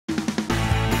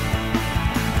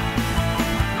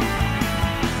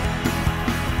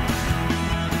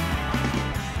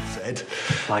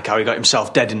Like how he got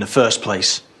himself dead in the first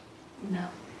place. No.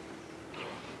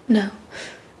 No.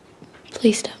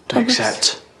 Please don't, Thomas.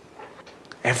 Except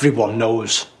everyone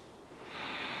knows.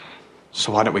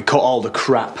 So why don't we cut all the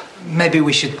crap? Maybe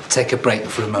we should take a break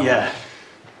for a moment. Yeah.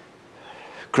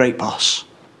 Great boss.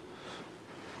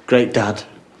 Great dad.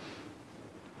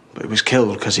 But he was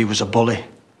killed because he was a bully.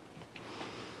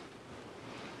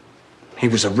 He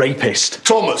was a rapist.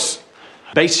 Thomas!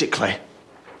 Basically,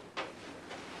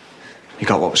 he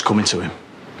got what was coming to him.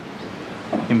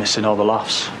 You're missing all the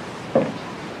laughs.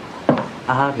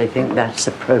 I hardly think that's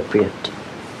appropriate.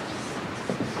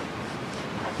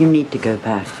 You need to go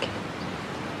back.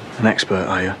 An expert,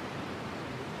 are you?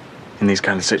 In these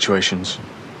kind of situations?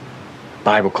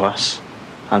 Bible class,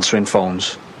 answering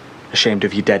phones, ashamed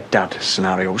of your dead dad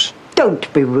scenarios.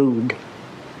 Don't be rude.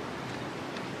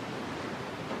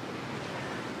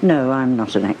 No, I'm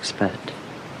not an expert.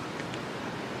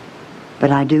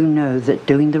 But I do know that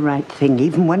doing the right thing,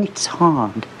 even when it's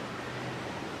hard,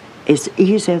 is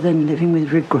easier than living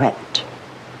with regret.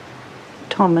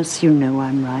 Thomas, you know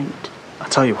I'm right. I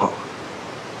tell you what.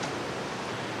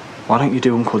 Why don't you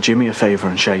do Uncle Jimmy a favour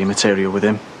and share your material with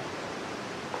him?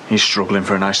 He's struggling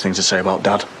for a nice thing to say about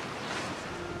Dad.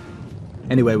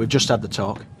 Anyway, we've just had the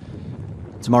talk.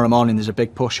 Tomorrow morning there's a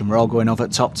big push and we're all going over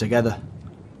at top together.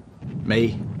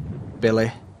 Me,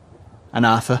 Billy, and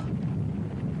Arthur.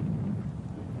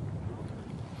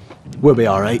 We'll be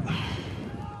alright.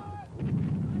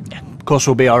 Yeah, of course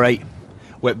we'll be alright.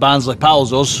 With Barnsley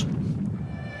pals, us.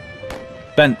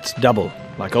 Bent double,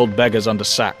 like old beggars under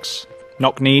sacks.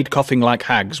 Knock-kneed, coughing like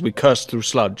hags, we cursed through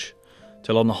sludge,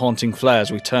 till on the haunting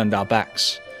flares we turned our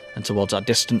backs, and towards our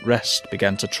distant rest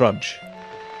began to trudge.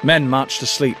 Men marched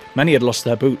asleep, many had lost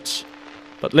their boots,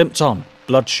 but limped on,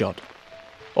 bloodshot.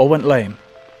 All went lame,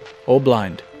 all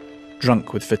blind,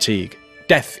 drunk with fatigue,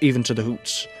 deaf even to the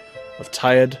hoots of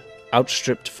tired,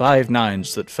 outstripped 5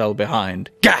 nines that fell behind.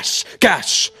 Gas!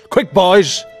 Gas! Quick,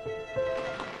 boys!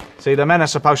 See, the men are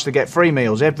supposed to get 3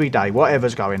 meals every day,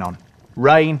 whatever's going on.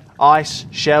 Rain, ice,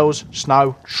 shells,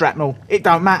 snow, shrapnel, it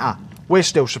don't matter. We're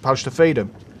still supposed to feed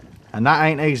them. And that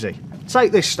ain't easy.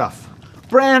 Take this stuff.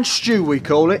 Brown stew, we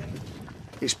call it.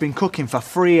 It's been cooking for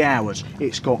 3 hours.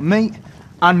 It's got meat,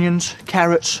 onions,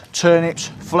 carrots, turnips,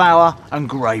 flour and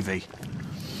gravy.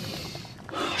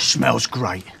 Smells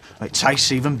great. It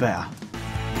tastes even better.